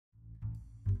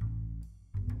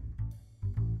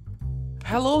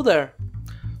Hello there!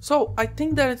 So I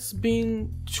think that it's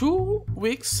been 2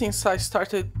 weeks since I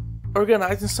started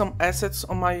organizing some assets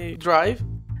on my drive,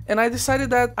 and I decided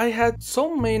that I had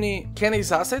so many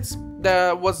Kenney's assets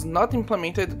that was not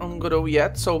implemented on Godot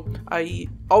yet, so I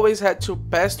always had to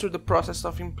pass through the process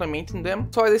of implementing them.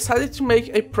 So I decided to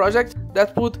make a project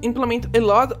that would implement a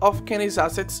lot of Kenney's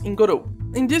assets in Godot.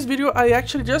 In this video, I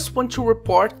actually just want to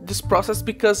report this process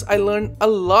because I learned a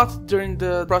lot during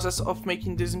the process of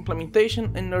making this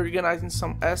implementation and organizing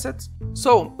some assets.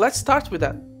 So let's start with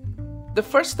that. The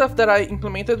first stuff that I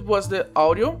implemented was the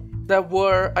audio. There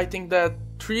were, I think, that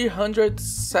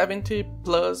 370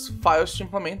 plus files to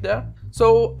implement there.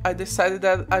 So I decided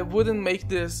that I wouldn't make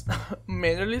this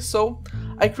manually, so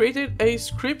I created a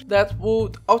script that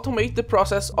would automate the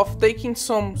process of taking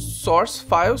some source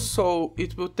files, so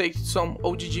it will take some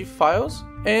OGG files,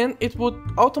 and it would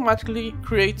automatically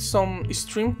create some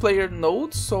stream player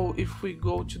nodes. So if we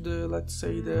go to the, let's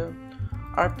say, the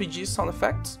RPG sound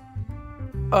effects,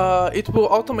 it will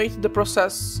automate the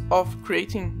process of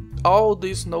creating all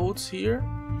these nodes here,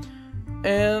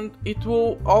 and it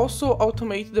will also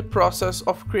automate the process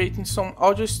of creating some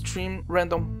audio stream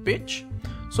random pitch.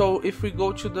 So if we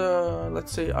go to the,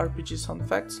 let's say, RPG sound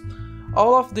effects,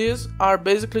 all of these are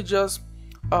basically just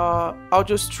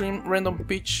audio stream random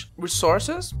pitch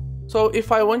resources. So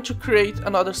if I want to create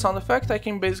another sound effect, I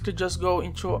can basically just go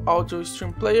into audio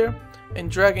stream player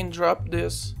and drag and drop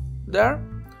this there,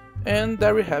 and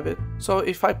there we have it. So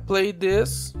if I play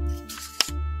this,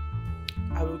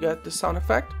 I will get the sound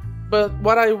effect. But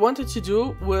what I wanted to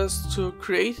do was to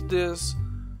create this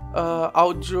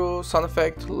audio sound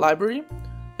effect library,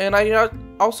 and I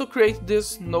also create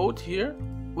this node here,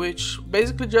 which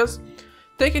basically just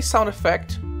take a sound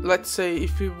effect. Let's say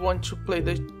if we want to play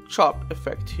the chop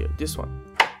effect here, this one,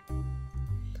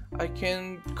 I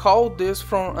can call this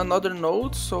from another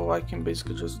node, so I can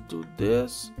basically just do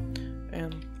this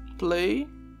and play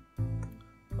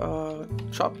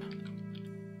chop.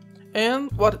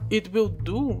 And what it will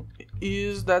do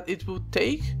is that it will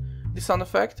take the sound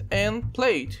effect and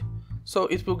play it. So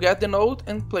it will get the node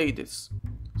and play this.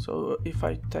 So if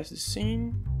I test the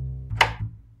scene,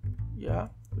 yeah,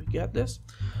 we get this.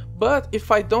 But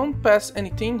if I don't pass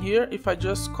anything here, if I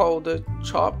just call the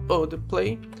chop or the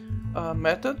play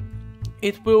method,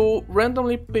 it will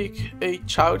randomly pick a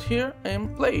child here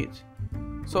and play it.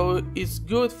 So it's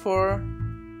good for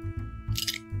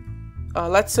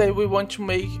let's say we want to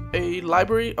make a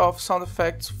library of sound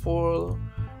effects for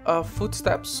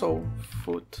footsteps, so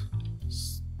footsteps,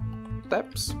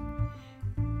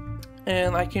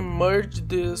 and I can merge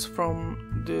this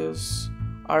from this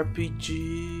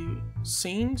RPG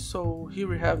scene. So here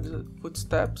we have the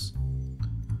footsteps,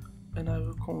 and I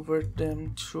will convert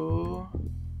them to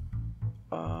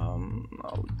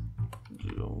audio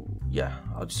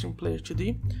player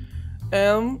 2D,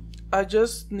 and I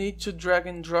just need to drag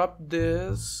and drop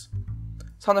this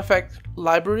sound effect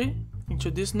library into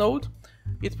this node.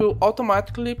 It will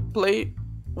automatically play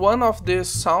one of these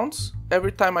sounds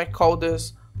every time I call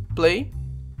this play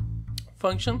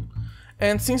function.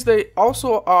 And since they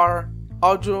also are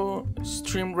audio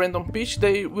stream random pitch,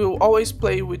 they will always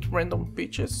play with random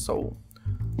pitches. So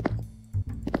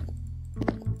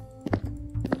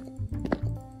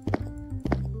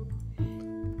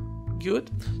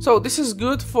good. So this is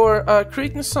good for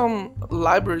creating some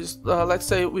libraries. Let's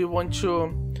say we want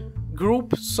to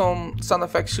group some sound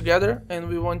effects together and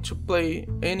we want to play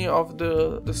any of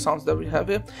the sounds that we have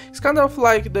here. It's kind of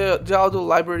like the audio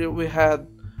library we had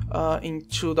in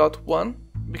 2.1,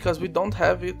 because we don't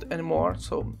have it anymore,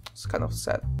 so it's kind of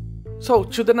sad. So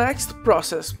to the next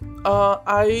process,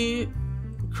 I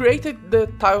created the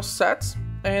tile sets,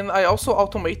 and I also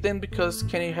automate them because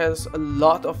Kenney has a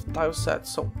lot of tile sets.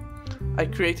 So I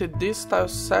created this tile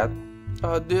set,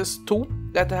 this tool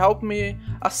that helped me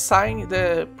assign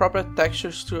the proper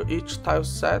textures to each tile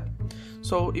set.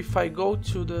 So if I go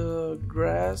to the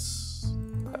grass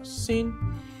scene,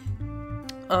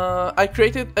 I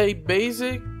created a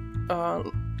basic,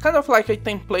 kind of like a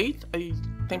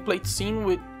template scene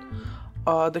with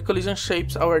the collision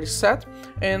shapes already set.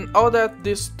 And all that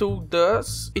this tool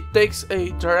does, it takes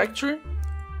a directory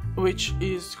which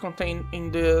is contained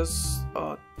in this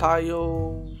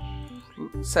tile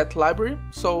set library.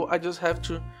 So I just have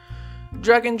to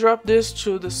drag and drop this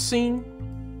to the scene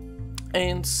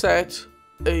and set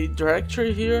a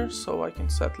directory here. So I can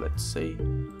set, let's say,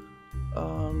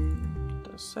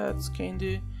 the sets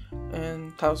candy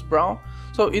and tiles brown.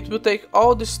 So it will take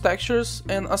all these textures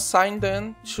and assign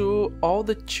them to all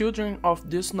the children of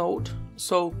this node.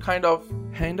 So kind of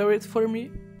handle it for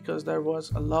me, because there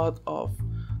was a lot of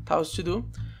tiles to do.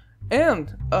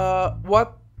 And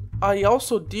what I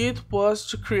also did was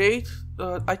to create,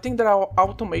 I think that I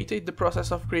automated the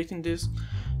process of creating these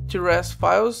TRS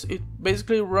files. It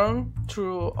basically run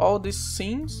through all these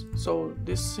scenes. So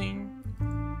this scene,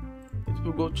 it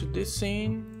will go to this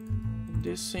scene,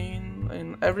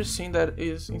 and every scene that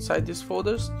is inside these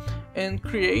folders, and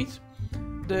create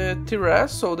the TRS,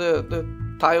 so the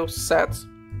tile sets.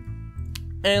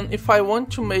 And if I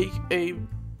want to make a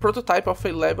prototype of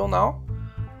a level now,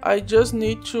 I just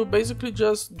need to basically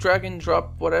just drag and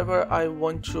drop whatever I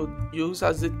want to use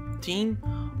as the theme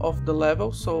of the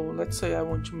level. So let's say I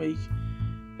want to make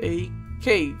a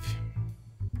cave,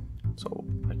 so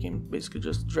I can basically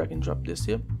just drag and drop this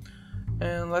here.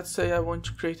 And let's say I want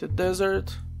to create a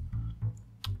desert,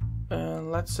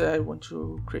 and let's say I want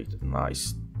to create a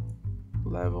nice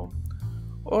level,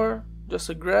 or just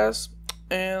a grass.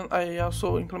 And I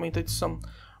also implemented some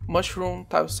mushroom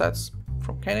tile sets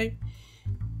from Kenney.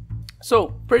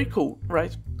 So pretty cool,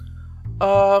 right?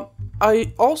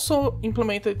 I also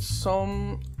implemented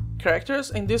some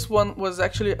characters, and this one was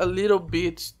actually a little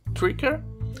bit trickier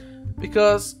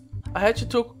because I had to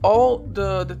take all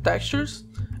the textures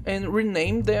and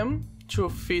rename them to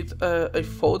fit a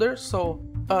folder. So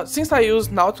since I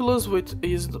use Nautilus, which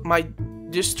is my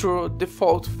distro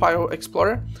default file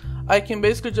explorer, I can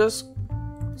basically just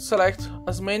select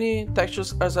as many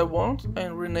textures as I want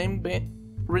and rename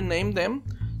them.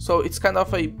 So it's kind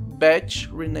of a batch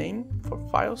rename for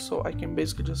files. So I can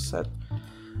basically just set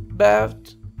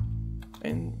batch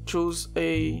and choose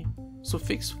a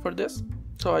suffix for this.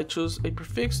 So I choose a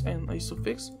prefix and a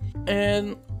suffix.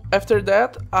 And after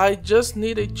that, I just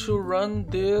needed to run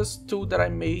this tool that I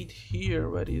made here.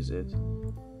 Where is it?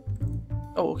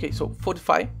 Oh, okay, so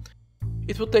Fortify.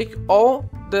 It will take all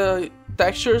the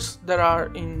textures that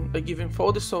are in a given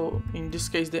folder, so in this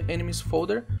case the enemies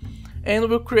folder, and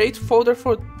we'll create folder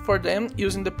for them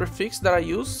using the prefix that I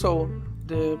use, so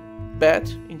the bat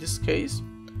in this case.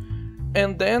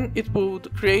 And then it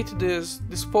would create these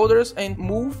folders and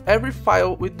move every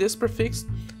file with this prefix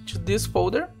to this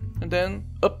folder, and then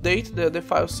update the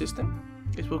file system.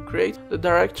 It will create the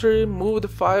directory, move the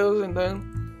files, and then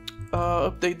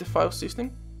update the file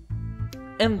system.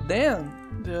 And then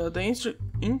the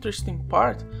interesting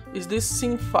part is this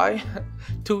SceneFi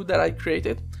tool that I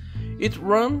created. It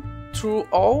runs through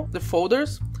all the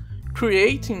folders,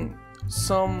 creating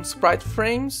some sprite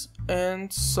frames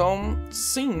and some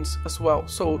scenes as well.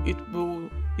 So it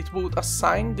would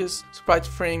assign these sprite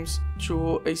frames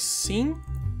to a scene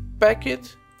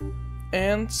packet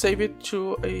and save it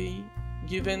to a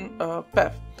given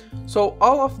path. So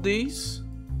all of these,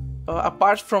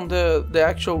 apart from the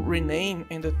actual rename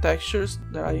and the textures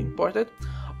that I imported,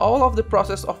 all of the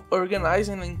process of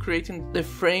organizing and creating the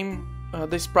frame,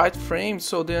 the sprite frame,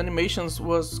 so the animations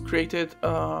was created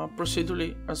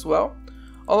procedurally as well.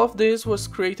 All of this was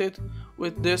created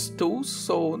with these tools,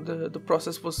 so the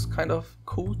process was kind of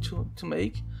cool to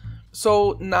make.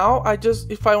 So now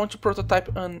if I want to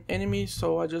prototype an enemy,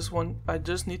 so I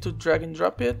just need to drag and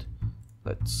drop it.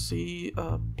 Let's see,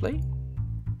 play.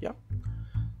 Yeah.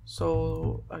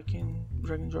 So I can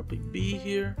drag and drop a B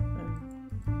here and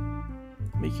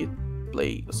make it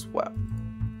play as well.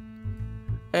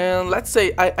 And let's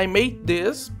say I made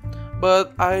this,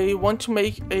 but I want to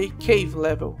make a cave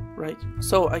level, right?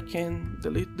 So I can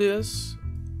delete this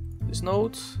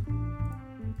node,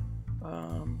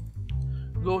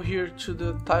 go here to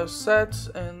the tile sets,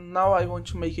 and now I want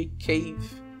to make a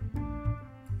cave.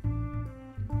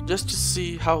 Just to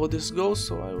see how this goes,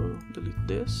 so I will delete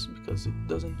this because it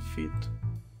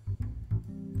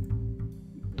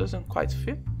doesn't quite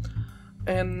fit.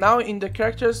 And now in the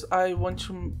characters I want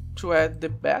to add the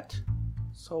bat,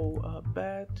 so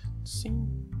bat scene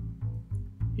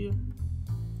here,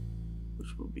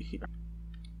 which will be here.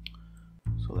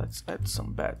 So let's add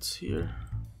some bats here.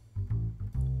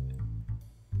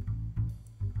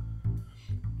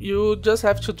 You just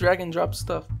have to drag and drop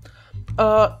stuff.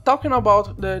 Talking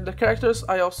about the characters,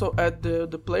 I also add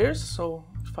the players. So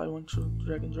if I want to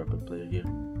drag and drop a player here,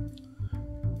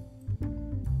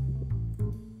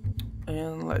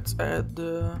 and let's add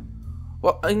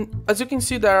as you can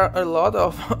see, there are a lot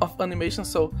of animations,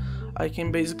 so I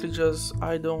can basically just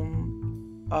let's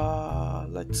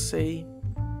say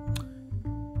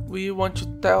we want to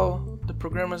tell the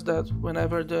programmers that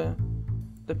whenever the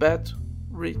bat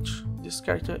reach this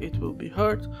character, it will be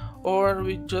hurt, or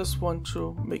we just want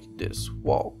to make this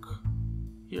walk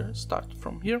here, start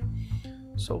from here.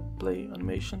 So play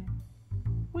animation,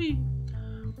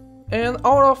 and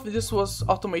all of this was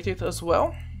automated as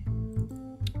well.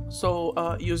 So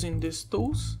using these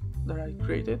tools that I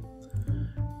created,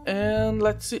 And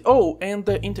let's see, oh, and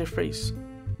the interface.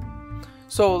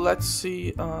 So let's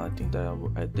see, I think that I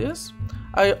will add this.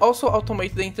 I also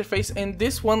automate the interface, and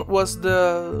this one was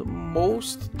the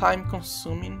most time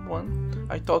consuming one.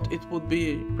 I thought it would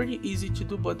be pretty easy to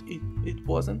do, but it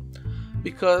wasn't,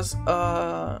 because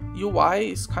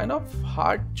UI is kind of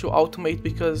hard to automate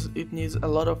because it needs a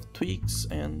lot of tweaks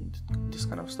and this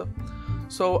kind of stuff.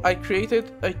 So I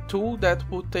created a tool that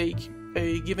would take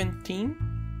a given theme,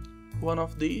 one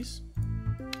of these.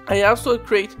 I also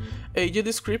create a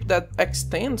GD script that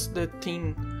extends the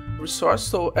theme resource,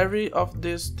 so every of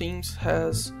these themes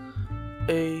has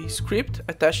a script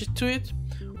attached to it,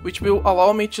 which will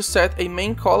allow me to set a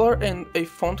main color and a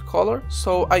font color.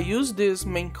 So I use this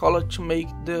main color to make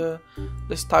the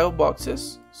style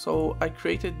boxes. So I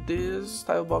created this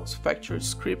style box factory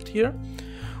script here,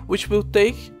 which will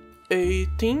take a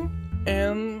theme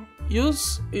and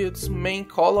use its main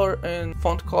color and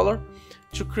font color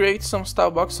to create some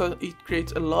style box. So it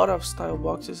creates a lot of style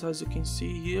boxes, as you can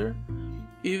see here,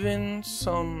 even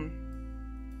some,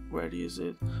 where is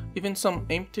it, even some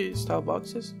empty style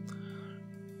boxes.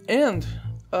 And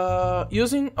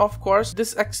using, of course,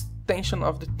 this extension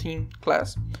of the theme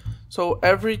class. So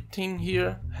every theme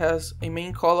here has a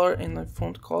main color and a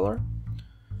font color,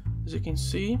 as you can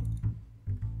see.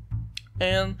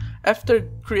 And after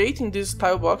creating these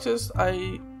style boxes,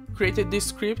 I created this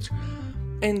script,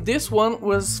 and this one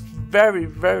was very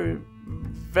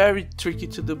tricky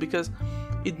to do because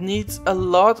it needs a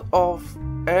lot of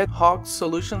ad hoc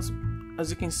solutions, as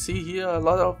you can see here, a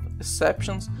lot of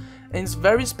exceptions, and it's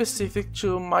very specific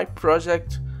to my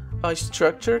project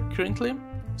structure currently.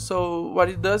 So what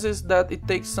it does is that it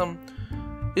takes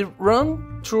it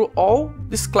runs through all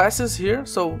these classes here,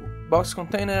 so box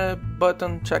container,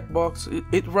 button, checkbox,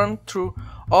 it runs through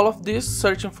all of this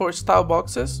searching for style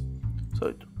boxes. So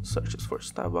it searches for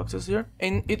style boxes here,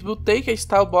 and it will take a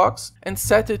style box and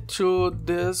set it to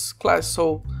this class.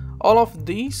 So all of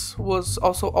these was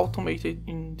also automated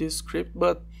in this script,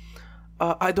 but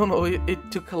I don't know,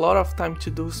 it took a lot of time to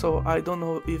do, so I don't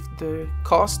know if the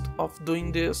cost of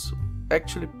doing this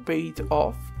actually paid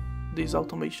off, this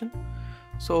automation.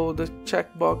 So the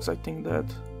checkbox, I think that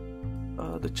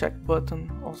the check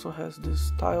button also has these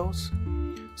styles.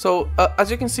 So as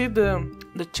you can see,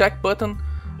 the check button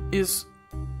is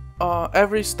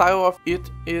every style of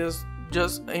it is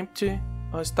just empty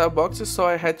style boxes, so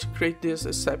I had to create this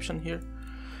exception here.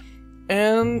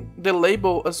 And the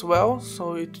label as well,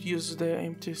 so it uses the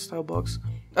empty style box.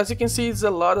 As you can see, it's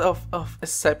a lot of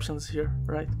exceptions here,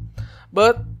 right?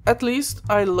 But at least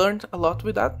I learned a lot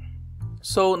with that.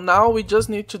 So now we just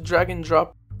need to drag and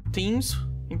drop themes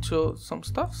into some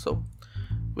stuff. So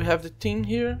we have the theme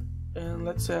here, and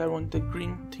let's say I want the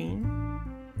green theme.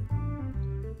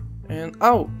 And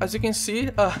oh, as you can see,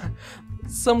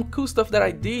 some cool stuff that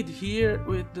I did here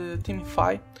with the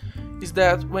themify is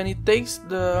that when it takes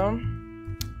the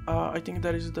I think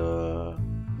that is the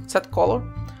set color,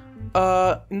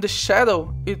 in the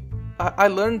shadow, I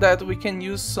learned that we can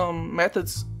use some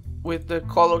methods with the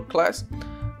color class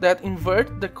that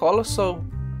invert the color. So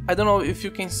I don't know if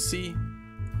you can see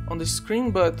on the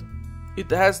screen, but it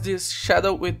has this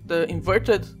shadow with the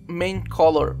inverted main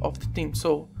color of the theme.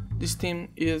 So this theme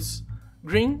is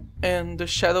green and the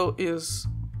shadow is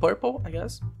purple, I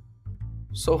guess.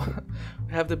 So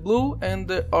we have the blue and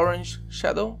the orange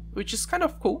shadow, which is kind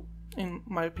of cool in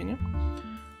my opinion.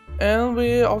 And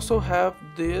we also have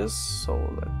this, so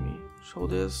let me show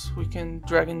this. We can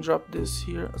drag and drop this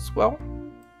here as well,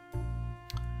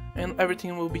 and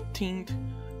everything will be themed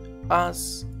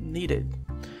as needed.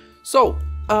 So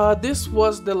this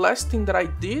was the last thing that I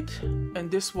did,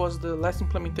 and this was the last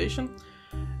implementation,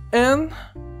 and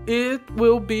it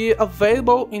will be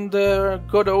available in the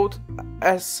Godot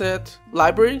asset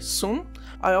library soon.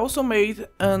 I also made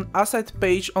an asset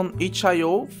page on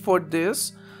itch.io for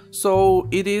this, so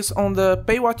it is on the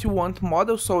pay what you want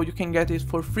model, so you can get it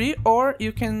for free, or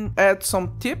you can add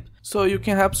some tip so you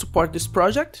can help support this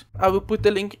project. I will put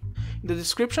the link in the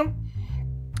description.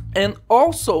 And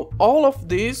also all of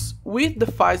this with the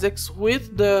physics,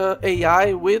 with the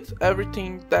AI, with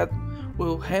everything that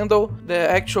will handle the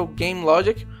actual game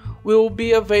logic, will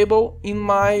be available in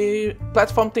my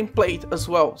platform template as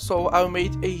well. So I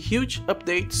made a huge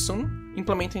update soon,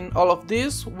 implementing all of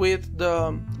this with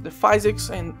the physics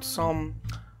and some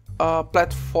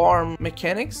platform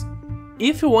mechanics.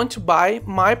 If you want to buy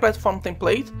my platform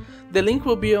template, the link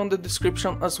will be on the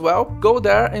description as well. Go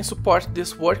there and support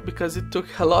this work because it took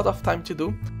a lot of time to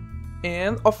do.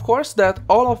 And of course that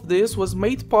all of this was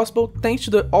made possible thanks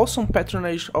to the awesome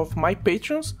patronage of my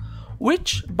patrons.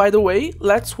 which, by the way,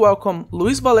 let's welcome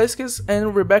Luis Valesquez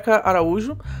and Rebecca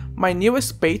Araújo, my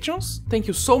newest patrons. Thank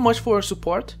you so much for your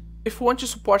support. If you want to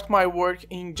support my work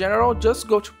in general, just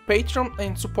go to Patreon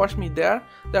and support me there.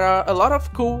 There are a lot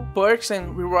of cool perks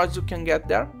and rewards you can get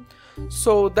there.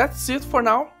 So that's it for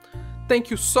now.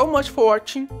 Thank you so much for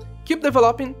watching, keep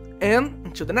developing, and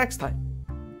until the next time.